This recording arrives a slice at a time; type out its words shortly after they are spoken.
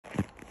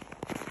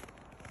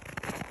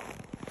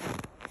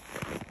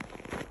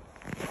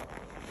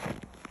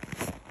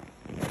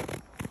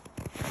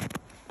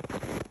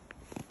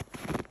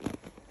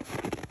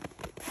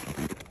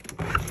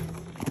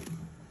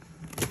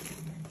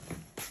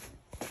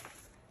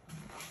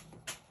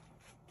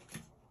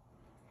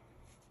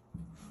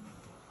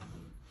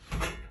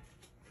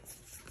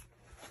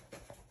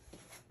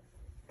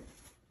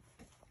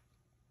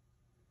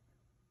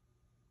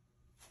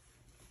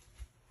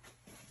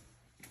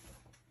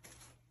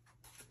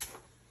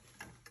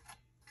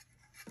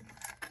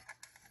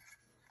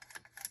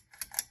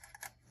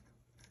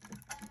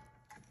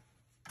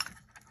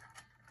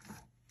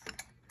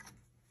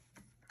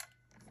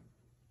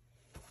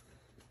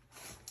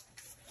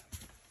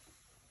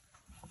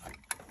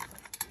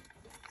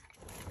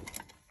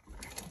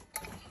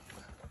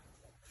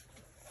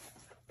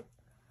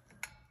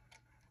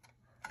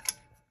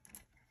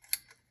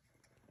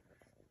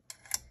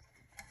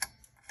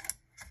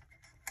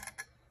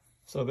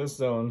So this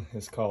zone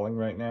is calling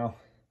right now,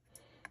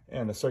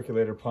 and the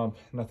circulator pump,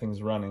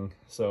 nothing's running.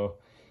 So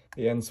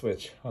the end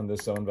switch on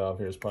this zone valve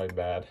here is probably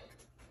bad.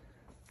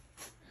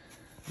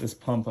 This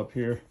pump up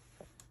here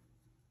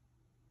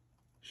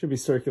should be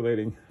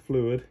circulating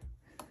fluid.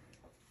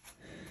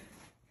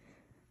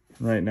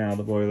 Right now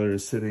the boiler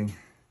is sitting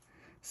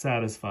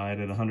satisfied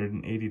at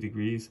 180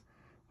 degrees.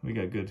 We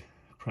got good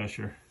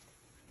pressure.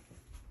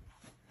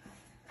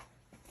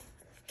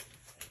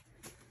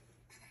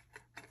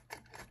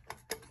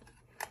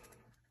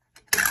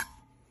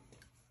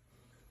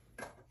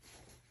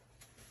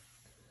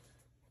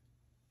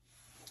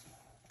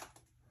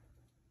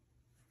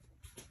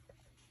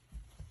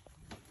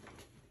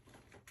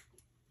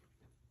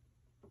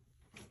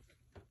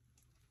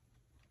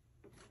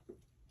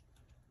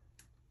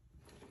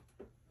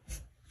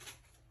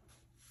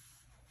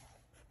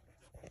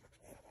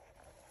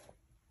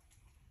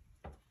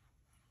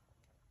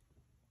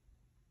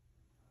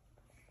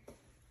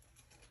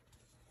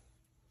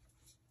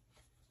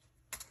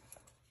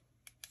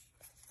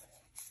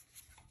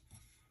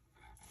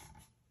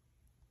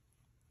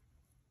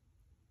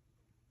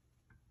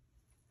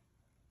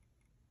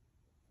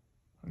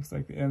 Looks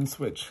like the end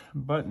switch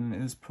button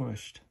is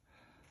pushed.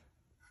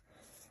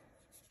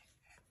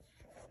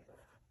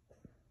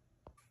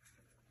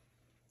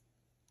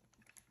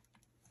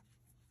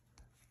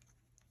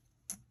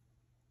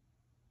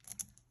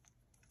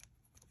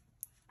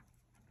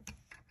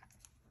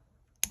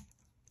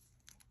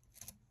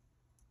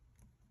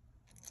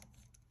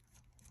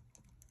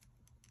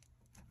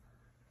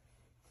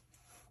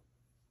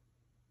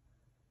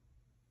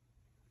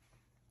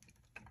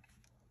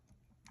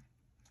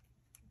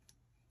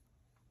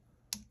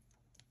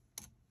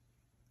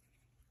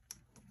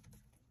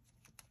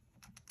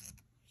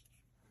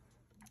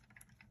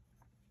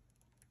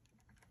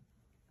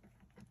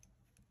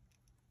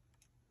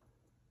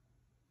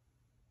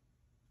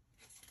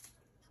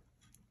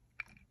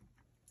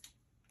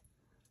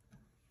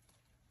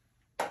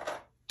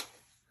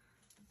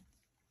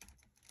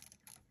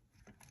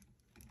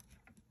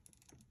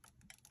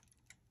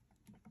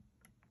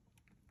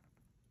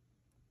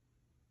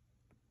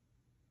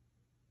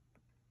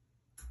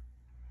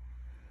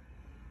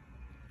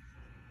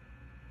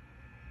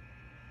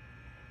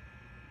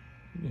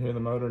 You hear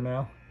the motor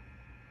now?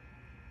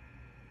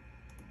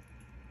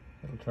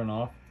 It'll turn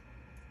off.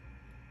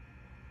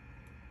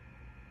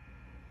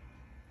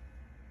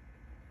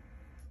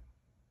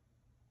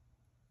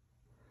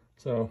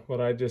 So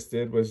what I just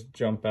did was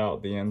jump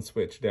out the end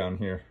switch down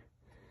here.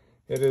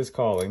 It is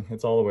calling,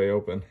 it's all the way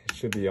open. It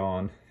should be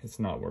on, it's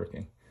not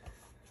working.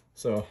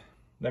 So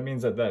that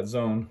means that that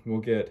zone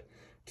will get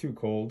too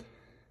cold.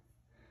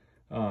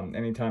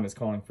 Anytime it's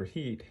calling for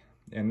heat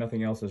and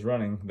nothing else is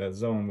running, that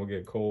zone will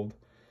get cold.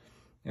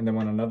 And then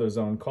when another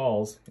zone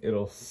calls,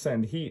 it'll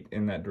send heat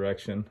in that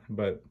direction,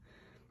 but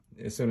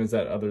as soon as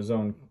that other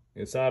zone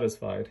is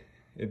satisfied,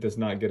 it does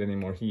not get any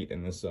more heat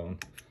in this zone.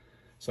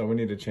 So we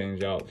need to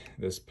change out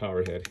this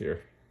power head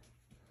here.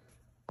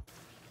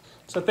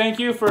 So thank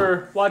you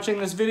for watching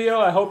this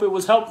video. I hope it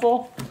was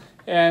helpful,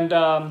 and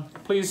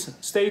please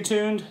stay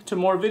tuned to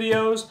more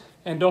videos,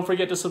 and don't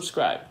forget to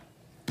subscribe.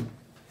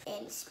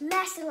 And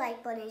smash the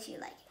like button if you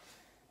like it.